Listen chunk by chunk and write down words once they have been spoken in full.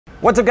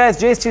What's up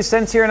guys,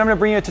 JayzTwoCents here, and I'm going to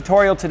bring you a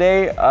tutorial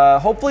today.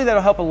 Hopefully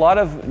that'll help a lot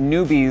of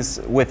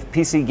newbies with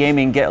PC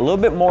gaming get a little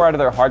bit more out of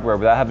their hardware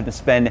without having to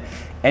spend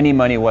any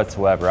money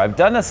whatsoever. I've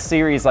done a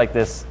series like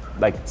this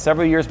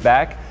several years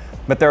back,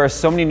 but there are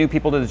so many new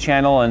people to the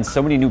channel and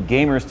so many new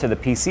gamers to the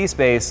PC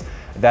space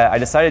that I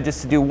decided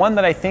just to do one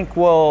that I think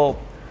will,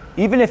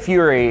 even if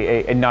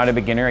you're not a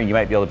beginner, you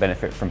might be able to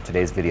benefit from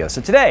today's video.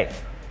 So today,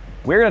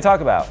 we're going to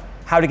talk about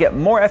how to get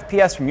more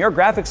FPS from your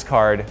graphics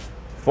card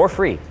for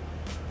free.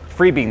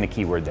 Free being the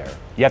key word there.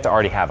 You have to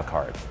already have a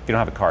card. If you don't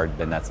have a card,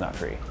 then that's not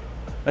free.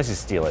 Let's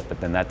just steal it, but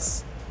then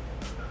that's...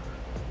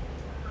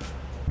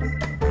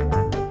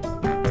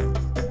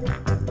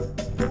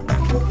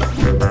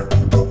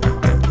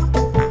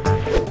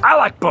 I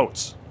like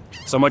boats.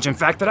 So much in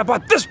fact that I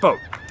bought this boat,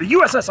 the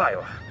USS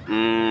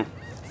Iowa.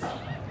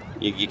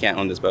 You can't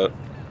own this boat.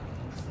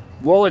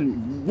 Well,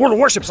 in World of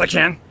Warships I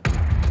can.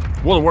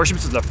 World of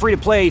Warships is a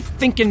free-to-play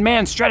thinking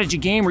man strategy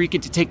game where you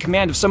get to take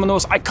command of some of the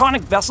most iconic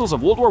vessels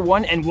of World War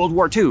I and World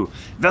War II.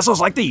 Vessels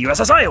like the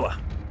USS Iowa.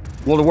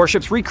 World of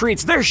Warships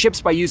recreates their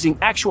ships by using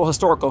actual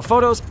historical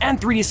photos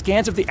and 3D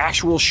scans of the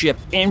actual ship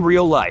in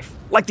real life,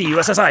 like the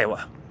USS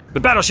Iowa.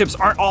 But battleships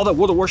aren't all that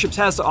World of Warships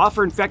has to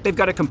offer. In fact, they've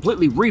got a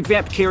completely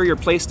revamped carrier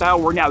playstyle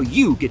where now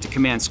you get to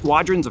command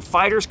squadrons of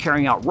fighters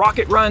carrying out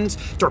rocket runs,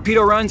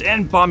 torpedo runs,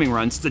 and bombing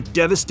runs to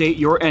devastate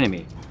your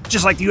enemy.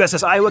 Just like the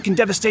USS Iowa can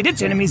devastate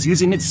its enemies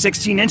using its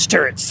 16-inch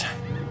turrets.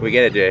 We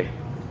get it, Jay.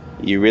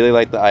 You really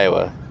like the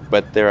Iowa,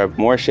 but there are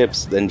more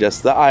ships than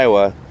just the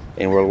Iowa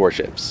in World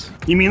Warships.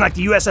 You mean like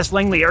the USS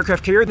Langley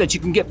aircraft carrier that you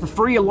can get for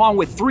free along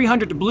with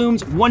 300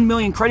 doubloons, 1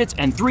 million credits,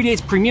 and 3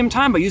 days premium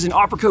time by using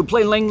offer code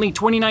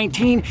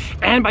PLAYLANGLEY2019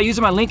 and by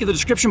using my link in the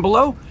description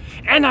below?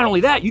 And not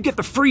only that, you get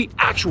the free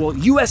actual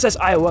USS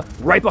Iowa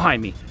right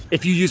behind me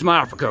if you use my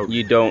offer code.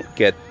 You don't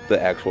get the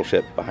actual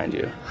ship behind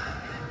you.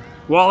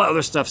 Well, that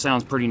other stuff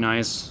sounds pretty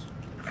nice.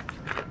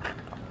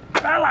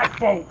 I like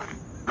boats.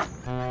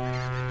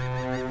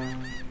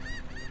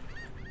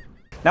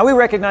 Now we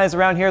recognize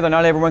around here that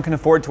not everyone can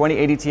afford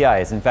 2080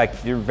 Ti's. In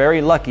fact, you're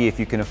very lucky if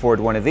you can afford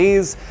one of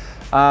these.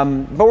 But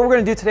what we're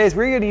going to do today is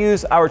we're going to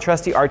use our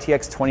trusty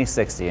RTX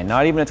 2060, and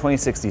not even a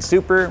 2060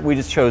 Super. We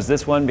just chose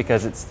this one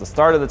because it's the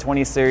start of the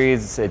 20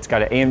 series. It's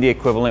got an AMD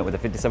equivalent with a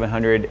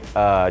 5700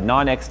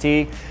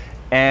 non-XT.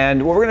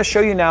 And what we're going to show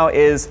you now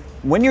is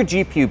when you're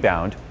GPU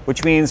bound,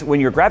 which means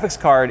when your graphics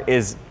card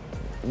is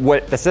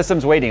what the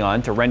system's waiting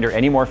on to render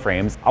any more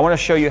frames, I want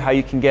to show you how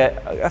you can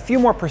get a few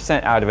more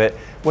percent out of it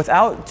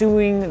without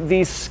doing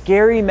the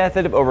scary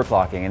method of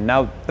overclocking. And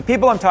now the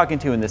people I'm talking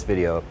to in this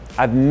video,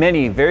 I have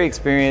many very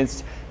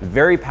experienced,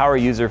 very power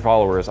user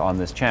followers on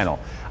this channel.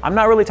 I'm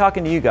not really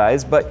talking to you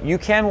guys, but you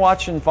can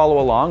watch and follow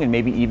along and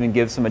maybe even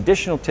give some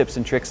additional tips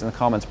and tricks in the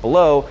comments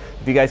below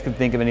if you guys can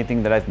think of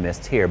anything that I've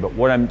missed here. But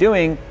what I'm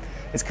doing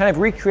is kind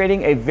of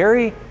recreating a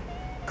very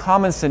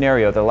common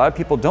scenario that a lot of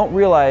people don't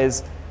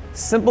realize,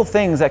 simple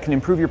things that can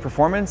improve your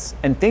performance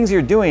and things you're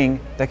doing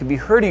that could be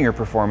hurting your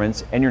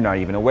performance and you're not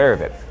even aware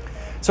of it.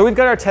 So we've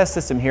got our test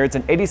system here. It's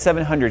an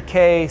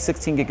 8700K,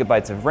 16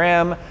 gigabytes of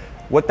RAM.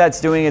 What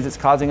that's doing is it's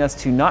causing us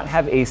to not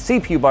have a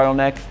CPU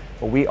bottleneck,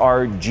 but we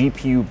are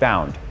GPU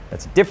bound.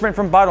 That's different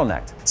from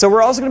bottlenecked. So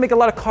we're also gonna make a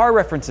lot of car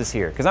references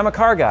here because I'm a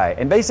car guy,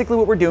 and basically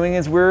what we're doing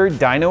is we're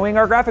dynoing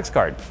our graphics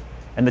card.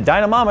 And the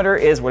dynamometer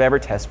is whatever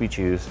test we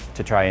choose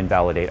to try and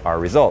validate our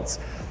results.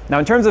 Now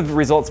in terms of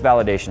results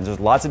validations,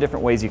 there's lots of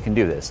different ways you can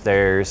do this.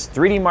 There's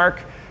 3D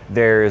Mark,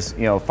 there's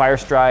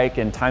Firestrike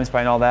and TimeSpy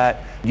and all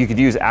that. You could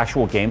use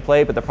actual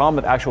gameplay, but the problem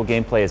with actual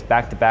gameplay is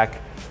back-to-back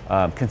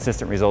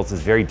consistent results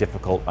is very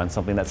difficult on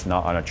something that's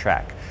not on a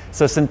track.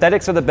 So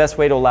synthetics are the best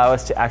way to allow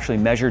us to actually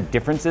measure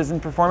differences in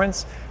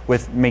performance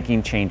with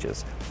making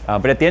changes.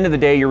 But at the end of the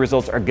day, your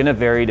results are gonna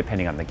vary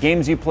depending on the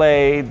games you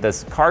play,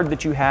 the card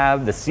that you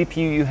have, the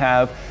CPU you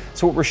have.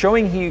 So what we're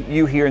showing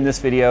you here in this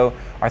video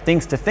are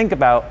things to think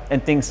about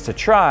and things to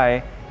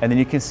try, and then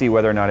you can see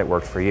whether or not it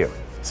worked for you.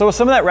 So with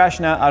some of that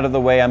rationale out of the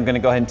way, I'm gonna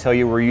go ahead and tell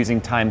you we're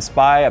using TimeSpy.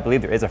 I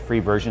believe there is a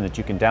free version that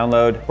you can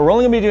download. But we're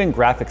only gonna be doing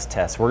graphics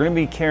tests. We're gonna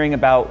be caring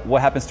about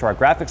what happens to our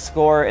graphics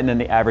score and then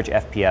the average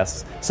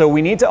FPS. So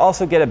we need to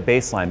also get a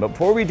baseline. But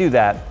before we do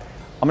that,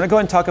 I'm gonna go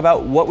ahead and talk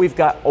about what we've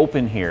got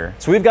open here.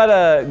 So we've got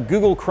a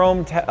Google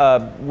Chrome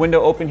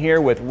window open here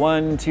with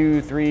 1,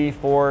 2, 3,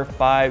 4,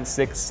 5,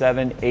 6,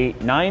 7,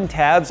 8, 9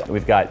 tabs.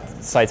 We've got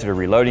sites that are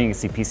reloading. You can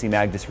see PC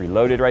Mag just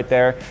reloaded right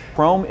there.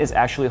 Chrome is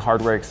actually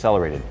hardware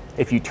accelerated.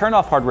 If you turn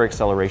off hardware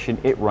acceleration,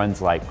 it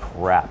runs like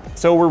crap.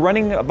 So we're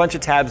running a bunch of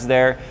tabs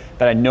there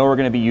that I know we're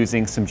gonna be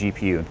using some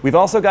GPU. We've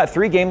also got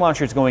 3 game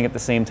launchers going at the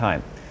same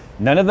time.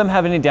 None of them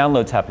have any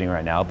downloads happening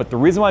right now, but the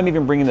reason why I'm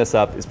even bringing this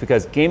up is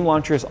because game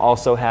launchers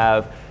also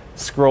have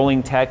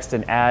scrolling text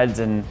and ads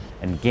and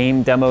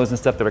game demos and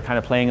stuff that are kind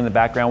of playing in the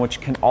background,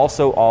 which can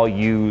also all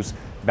use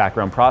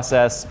background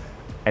process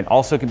and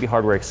also can be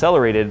hardware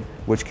accelerated,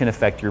 which can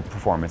affect your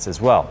performance as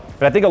well.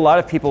 But I think a lot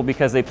of people,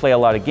 because they play a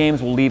lot of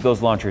games, will leave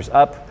those launchers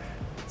up.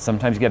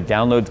 Sometimes you have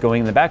downloads going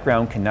in the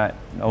background can not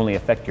only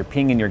affect your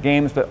ping in your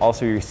games, but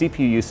also your CPU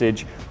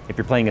usage. If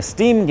you're playing a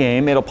Steam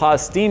game, it'll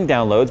pause Steam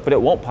downloads, but it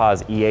won't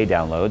pause EA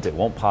downloads. It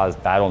won't pause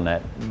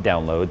Battle.net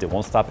downloads. It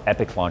won't stop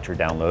Epic Launcher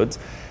downloads.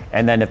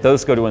 And then if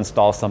those go to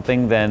install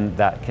something, then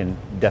that can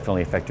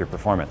definitely affect your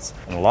performance.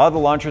 And a lot of the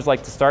launchers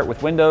like to start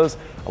with Windows.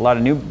 A lot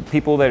of new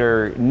people that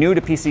are new to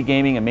PC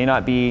gaming and may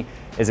not be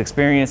as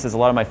experienced as a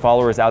lot of my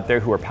followers out there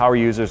who are power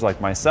users like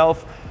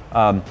myself.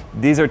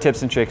 These are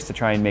tips and tricks to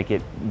try and make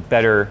it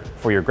better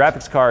for your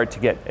graphics card to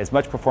get as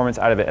much performance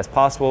out of it as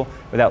possible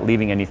without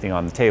leaving anything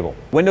on the table.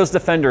 Windows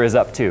Defender is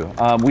up too.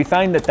 We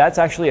find that that's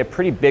actually a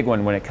pretty big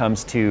one when it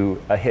comes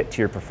to a hit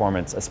to your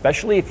performance,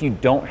 especially if you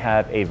don't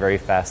have a very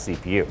fast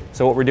CPU.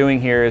 So what we're doing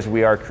here is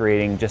we are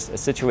creating just a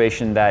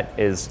situation that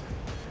is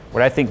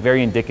what I think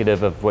very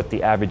indicative of what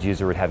the average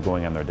user would have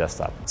going on their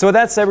desktop. So with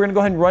that said, we're gonna go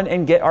ahead and run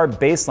and get our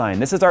baseline.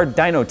 This is our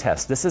dyno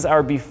test. This is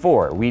our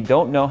before. We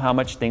don't know how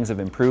much things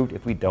have improved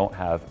if we don't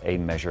have a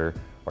measure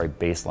or a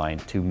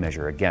baseline to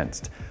measure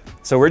against.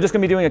 So we're just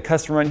gonna be doing a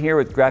custom run here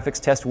with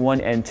graphics test 1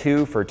 and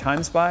 2 for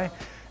TimeSpy.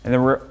 And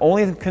then we're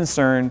only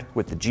concerned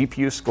with the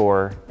GPU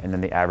score and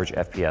then the average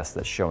FPS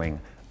that's showing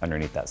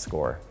underneath that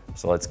score.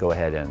 So let's go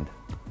ahead and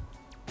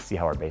see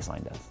how our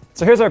baseline does.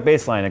 So here's our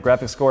baseline, a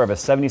graphics score of a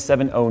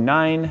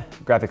 7709.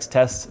 Graphics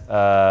test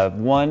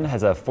 1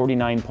 has a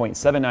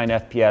 49.79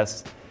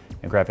 FPS,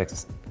 and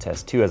graphics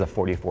test 2 has a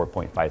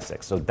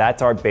 44.56. So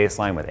that's our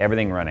baseline with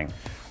everything running.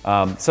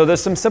 So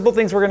there's some simple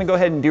things we're gonna go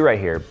ahead and do right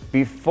here.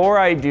 Before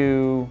I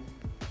do,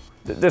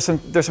 there's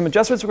some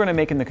adjustments we're gonna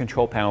make in the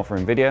control panel for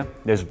NVIDIA.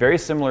 There's very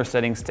similar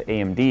settings to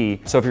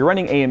AMD. So if you're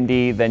running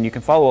AMD, then you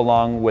can follow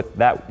along with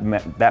that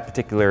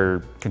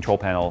particular control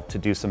panel to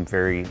do some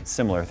very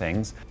similar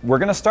things. We're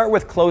gonna start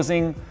with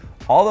closing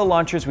all the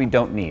launchers we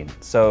don't need.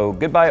 So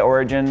goodbye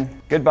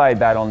Origin, goodbye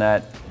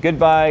Battle.net,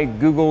 goodbye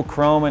Google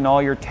Chrome and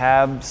all your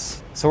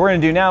tabs. So what we're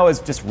gonna do now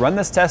is just run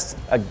this test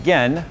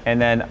again,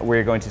 and then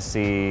we're going to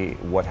see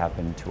what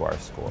happened to our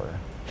score.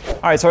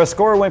 All right, so our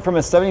score went from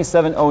a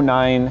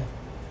 7709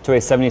 to a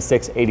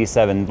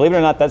 7687. Believe it or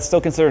not, that's still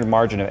considered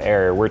margin of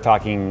error. We're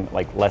talking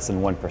like less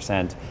than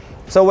 1%.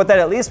 So what that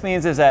at least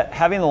means is that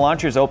having the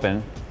launchers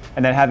open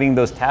and then having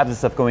those tabs and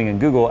stuff going in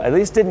Google at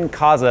least didn't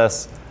cause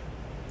us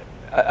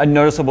a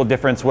noticeable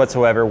difference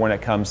whatsoever when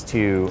it comes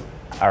to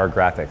our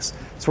graphics.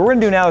 So what we're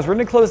gonna do now is we're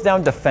gonna close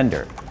down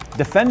Defender.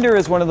 Defender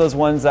is one of those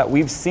ones that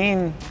we've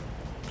seen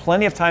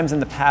plenty of times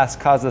in the past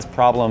cause us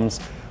problems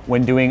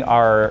when doing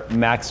our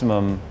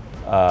maximum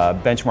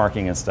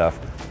benchmarking and stuff.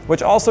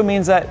 Which also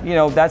means that, you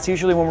know, that's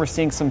usually when we're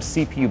seeing some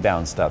CPU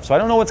bound stuff. So I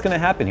don't know what's gonna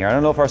happen here. I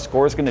don't know if our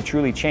score is gonna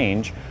truly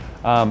change,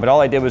 but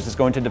all I did was just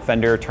go into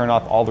Defender, turn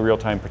off all the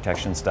real-time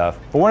protection stuff.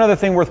 But one other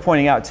thing worth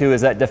pointing out too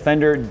is that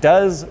Defender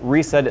does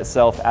reset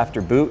itself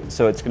after boot,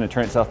 so it's gonna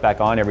turn itself back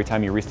on every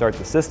time you restart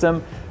the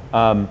system.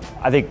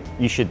 I think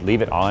you should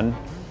leave it on,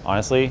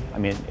 honestly. I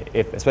mean,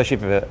 especially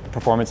if the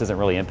performance isn't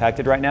really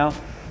impacted right now.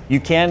 You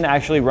can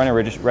actually run a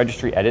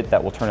registry edit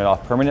that will turn it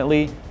off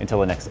permanently until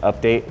the next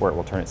update where it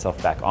will turn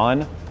itself back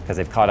on, because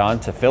they've caught on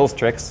to Phil's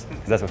tricks,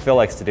 because that's what Phil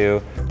likes to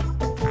do.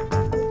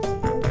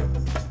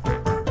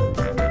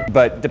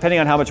 But depending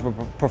on how much of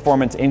a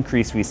performance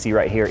increase we see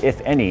right here,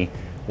 if any,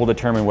 will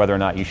determine whether or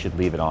not you should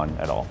leave it on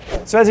at all.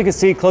 So as you can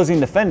see,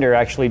 closing Defender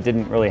actually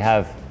didn't really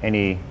have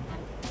any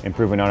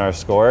improvement on our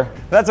score.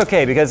 But that's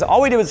okay, because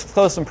all we did was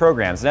close some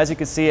programs. And as you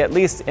can see, at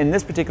least in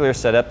this particular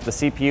setup, the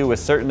CPU was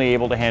certainly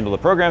able to handle the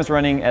programs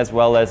running as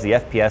well as the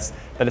FPS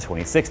that a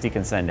 2060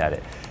 can send at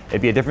it.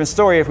 It'd be a different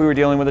story if we were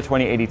dealing with a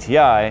 2080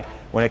 Ti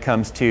when it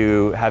comes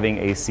to having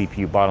a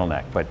CPU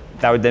bottleneck. But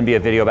that would then be a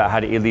video about how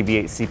to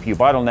alleviate CPU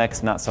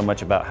bottlenecks, not so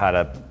much about how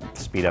to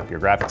speed up your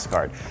graphics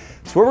card.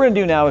 So what we're gonna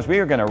do now is we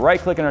are gonna right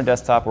click on our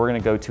desktop, we're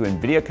gonna go to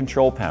NVIDIA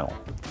Control Panel.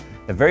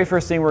 The very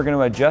first thing we're gonna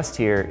adjust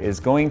here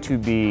is going to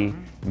be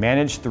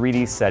Manage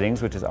 3D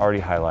Settings, which is already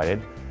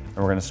highlighted. And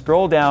we're gonna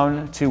scroll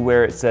down to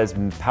where it says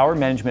Power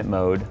Management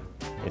Mode.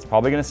 It's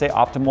probably gonna say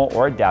Optimal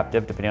or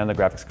Adaptive, depending on the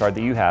graphics card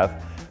that you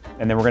have.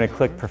 And then we're gonna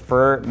click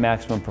Prefer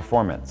Maximum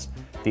Performance.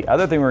 The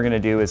other thing we're gonna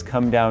do is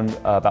come down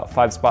about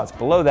 5 spots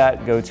below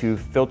that, go to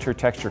Filter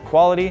Texture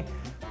Quality,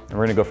 and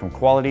we're gonna go from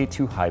Quality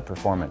to High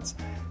Performance.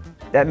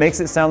 That makes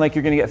it sound like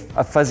you're gonna get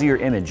a fuzzier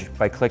image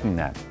by clicking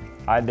that.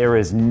 There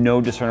is no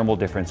discernible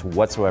difference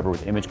whatsoever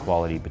with image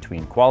quality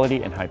between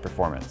quality and high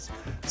performance.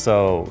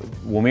 So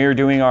when we were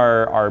doing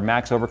our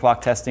max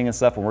overclock testing and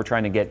stuff, when we're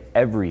trying to get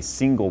every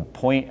single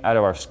point out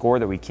of our score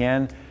that we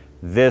can,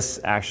 this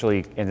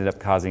actually ended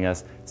up causing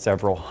us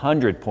several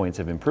hundred points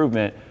of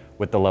improvement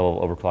with the level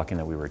of overclocking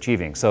that we were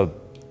achieving. So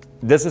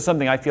this is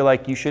something I feel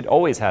like you should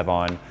always have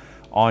on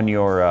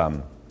your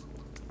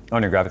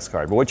graphics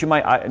card. But what you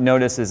might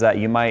notice is that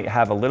you might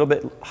have a little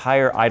bit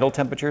higher idle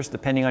temperatures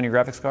depending on your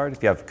graphics card.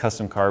 If you have a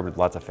custom card with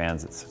lots of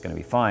fans, it's gonna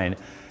be fine.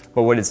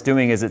 But what it's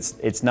doing is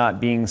it's not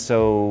being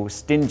so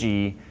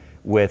stingy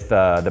with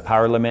the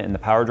power limit and the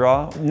power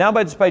draw. Now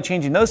just by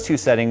changing those two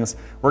settings,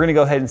 we're gonna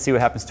go ahead and see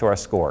what happens to our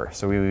score.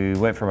 So we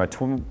went from a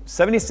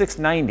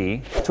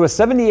 7690 to a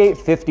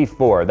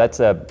 7854. That's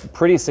a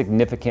pretty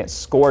significant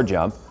score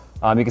jump.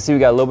 You can see we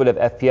got a little bit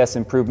of FPS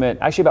improvement,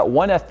 actually about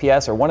 1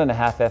 FPS or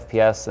 1.5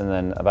 FPS, and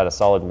then about a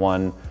solid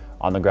 1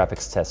 on the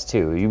graphics test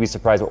too. You'd be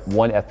surprised what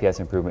 1 FPS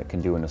improvement can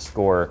do in a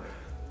score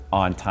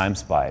on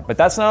TimeSpy. But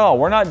that's not all,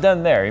 we're not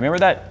done there. Remember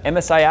that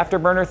MSI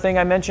Afterburner thing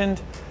I mentioned?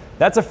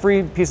 That's a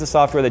free piece of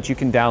software that you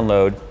can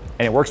download,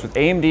 and it works with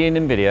AMD and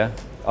NVIDIA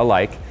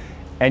alike,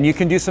 and you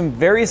can do some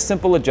very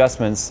simple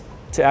adjustments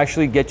to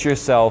actually get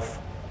yourself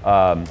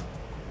a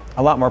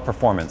lot more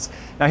performance.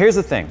 Now here's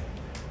the thing,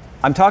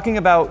 I'm talking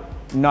about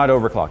not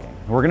overclocking.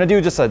 We're gonna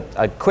do just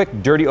a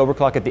quick dirty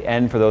overclock at the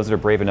end for those that are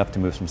brave enough to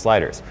move some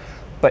sliders.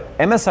 But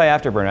MSI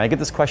Afterburner, I get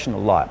this question a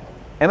lot.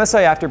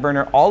 MSI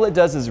Afterburner, all it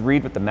does is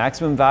read what the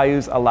maximum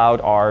values allowed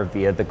are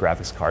via the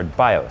graphics card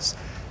BIOS.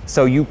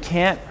 So you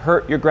can't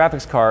hurt your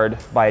graphics card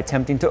by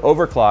attempting to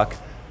overclock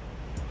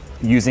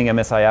using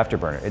MSI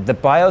Afterburner. The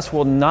BIOS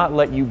will not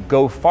let you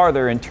go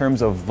farther in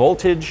terms of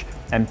voltage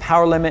and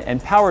power limit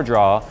and power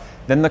draw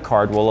than the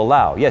card will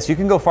allow. Yes, you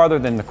can go farther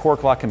than the core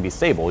clock can be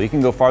stable. You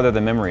can go farther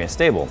than memory is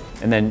stable.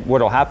 And then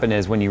what'll happen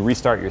is when you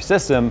restart your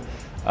system,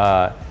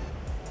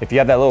 if you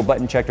have that little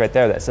button checked right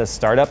there that says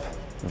startup,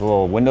 the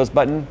little Windows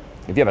button,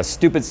 if you have a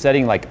stupid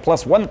setting like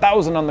plus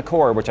 1000 on the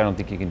core, which I don't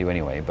think you can do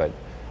anyway, but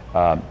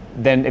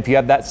then if you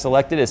have that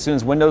selected, as soon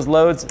as Windows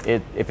loads,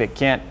 if it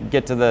can't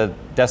get to the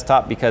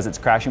desktop because it's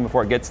crashing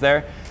before it gets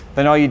there,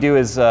 then all you do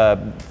is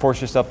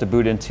force yourself to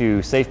boot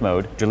into safe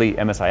mode, delete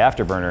MSI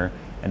Afterburner,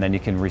 and then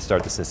you can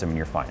restart the system and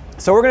you're fine.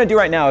 So what we're gonna do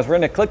right now is we're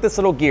gonna click this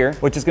little gear,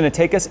 which is gonna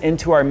take us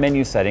into our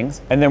menu settings,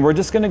 and then we're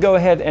just gonna go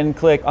ahead and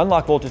click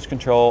unlock voltage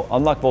control,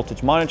 unlock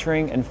voltage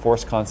monitoring, and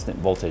force constant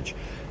voltage.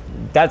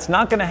 That's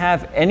not gonna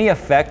have any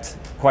effect,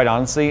 quite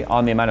honestly,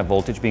 on the amount of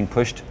voltage being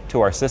pushed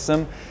to our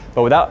system,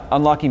 but without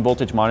unlocking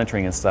voltage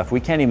monitoring and stuff, we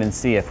can't even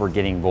see if we're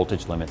getting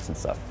voltage limits and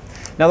stuff.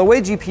 Now the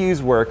way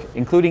GPUs work,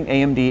 including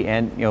AMD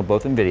and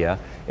both NVIDIA,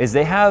 is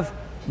they have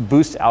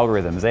boost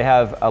algorithms. They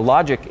have a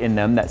logic in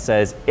them that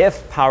says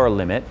if power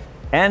limit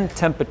and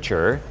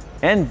temperature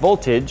and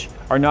voltage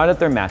are not at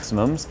their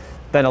maximums,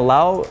 then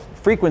allow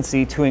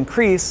frequency to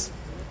increase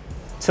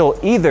till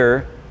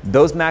either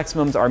those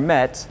maximums are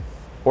met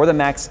or the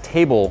max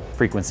table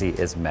frequency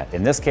is met.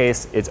 In this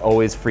case, it's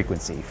always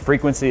frequency.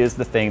 Frequency is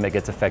the thing that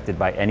gets affected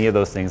by any of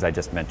those things I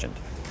just mentioned.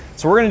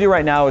 So what we're gonna do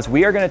right now is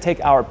we are gonna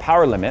take our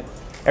power limit.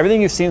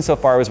 Everything you've seen so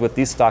far was with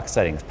these stock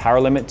settings. Power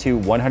limit to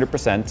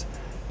 100%,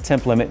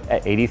 temp limit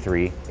at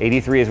 83.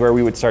 83 is where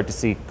we would start to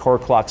see core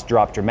clocks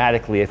drop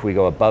dramatically if we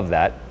go above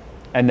that.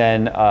 And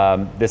then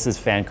this is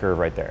fan curve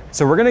right there.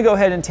 So we're gonna go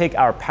ahead and take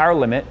our power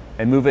limit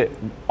and move it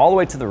all the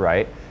way to the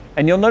right.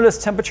 And you'll notice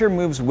temperature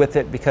moves with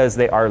it because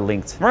they are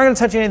linked. We're not gonna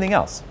touch anything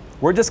else.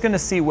 We're just gonna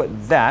see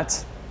what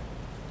that,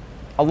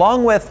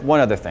 along with one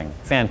other thing,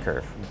 fan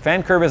curve.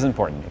 Fan curve is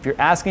important. If you're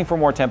asking for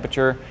more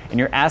temperature and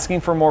you're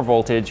asking for more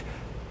voltage,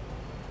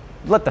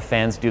 let the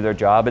fans do their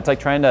job. It's like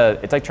trying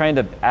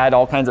to add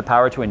all kinds of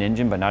power to an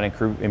engine but not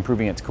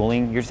improving its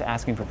cooling. You're just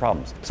asking for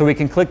problems. So we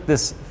can click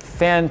this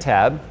fan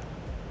tab,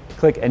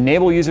 click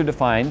enable user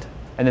defined,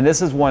 and then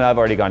this is one I've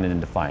already gone in and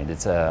defined.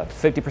 It's a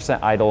 50%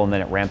 idle and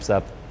then it ramps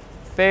up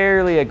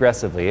fairly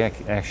aggressively. I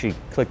can actually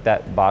click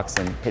that box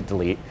and hit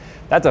delete.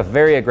 That's a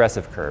very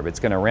aggressive curve. It's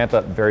gonna ramp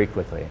up very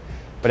quickly.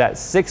 But at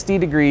 60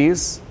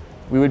 degrees,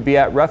 we would be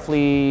at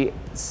roughly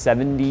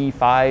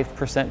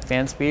 75%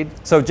 fan speed.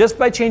 So just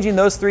by changing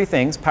those three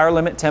things, power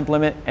limit, temp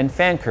limit, and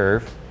fan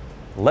curve,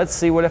 let's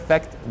see what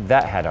effect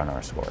that had on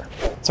our score.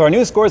 So our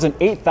new score is an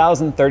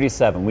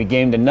 8,037. We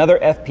gained another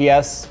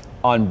FPS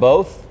on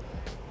both.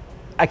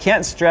 I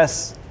can't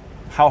stress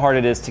how hard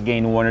it is to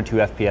gain 1 or 2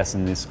 FPS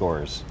in these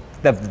scores.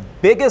 The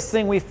biggest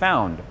thing we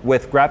found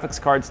with graphics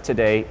cards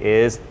today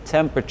is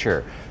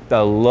temperature.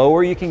 The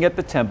lower you can get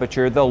the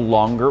temperature, the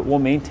longer it will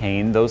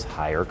maintain those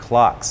higher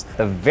clocks.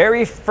 The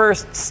very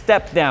first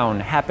step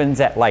down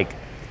happens at like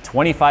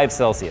 25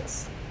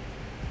 Celsius,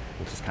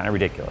 which is kind of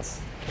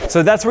ridiculous.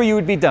 So that's where you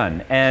would be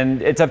done,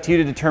 and it's up to you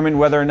to determine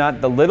whether or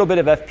not the little bit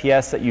of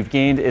FPS that you've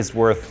gained is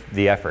worth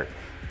the effort.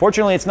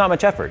 Fortunately, it's not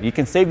much effort. You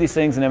can save these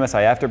things in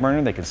MSI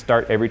Afterburner. They can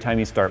start every time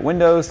you start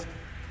Windows.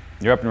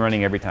 You're up and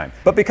running every time.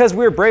 But because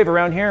we're brave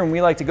around here and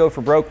we like to go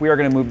for broke, we are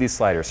gonna move these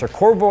sliders. So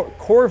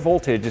core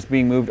voltage is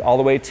being moved all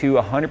the way to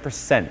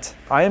 100%.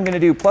 I am gonna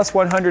do plus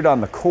 100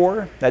 on the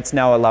core. That's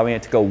now allowing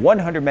it to go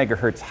 100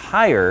 megahertz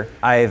higher.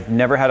 I've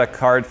never had a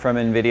card from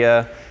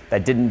NVIDIA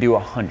that didn't do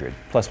 100,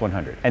 plus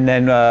 100. And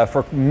then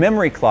for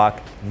memory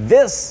clock,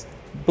 this,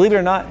 believe it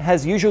or not,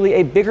 has usually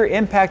a bigger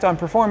impact on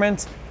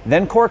performance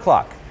than core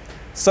clock.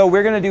 So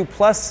we're gonna do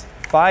plus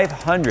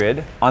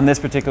 500 on this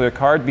particular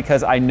card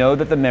because I know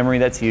that the memory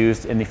that's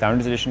used in the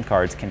Founders Edition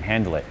cards can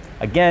handle it.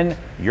 Again,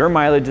 your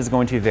mileage is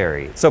going to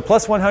vary. So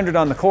plus 100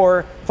 on the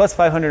core, plus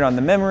 500 on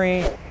the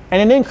memory, and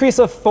an increase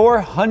of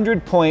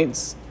 400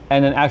 points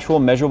and an actual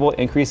measurable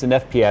increase in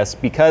FPS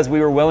because we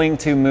were willing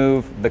to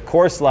move the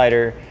core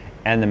slider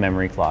and the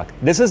memory clock.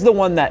 This is the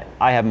one that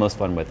I have most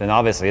fun with, and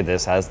obviously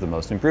this has the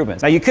most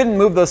improvements. Now you couldn't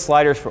move those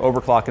sliders for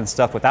overclock and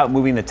stuff without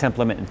moving the temp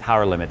limit and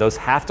power limit. Those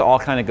have to all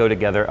kind of go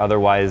together,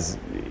 otherwise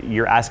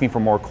you're asking for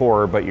more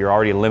core, but you're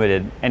already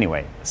limited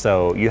anyway.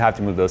 So you have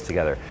to move those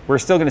together. We're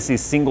still gonna see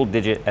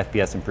single-digit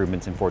FPS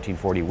improvements in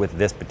 1440 with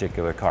this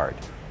particular card.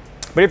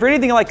 But if you're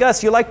anything like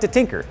us, you like to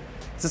tinker.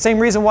 It's the same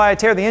reason why I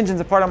tear the engines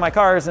apart on my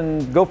cars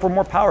and go for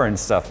more power and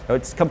stuff.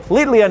 It's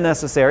completely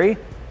unnecessary,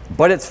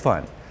 but it's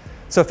fun.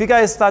 So if you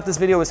guys thought this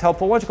video was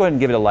helpful, why don't you go ahead and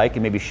give it a like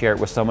and maybe share it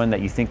with someone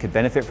that you think could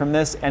benefit from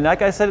this. And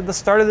like I said at the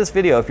start of this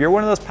video, if you're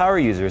one of those power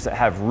users that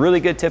have really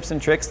good tips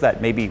and tricks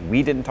that maybe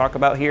we didn't talk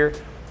about here,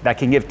 that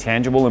can give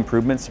tangible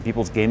improvements to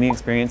people's gaming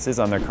experiences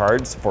on their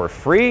cards for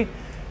free,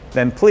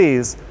 then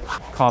please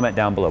comment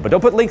down below. But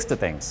don't put links to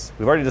things.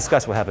 We've already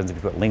discussed what happens if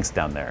you put links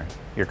down there.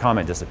 Your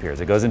comment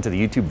disappears. It goes into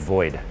the YouTube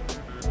void.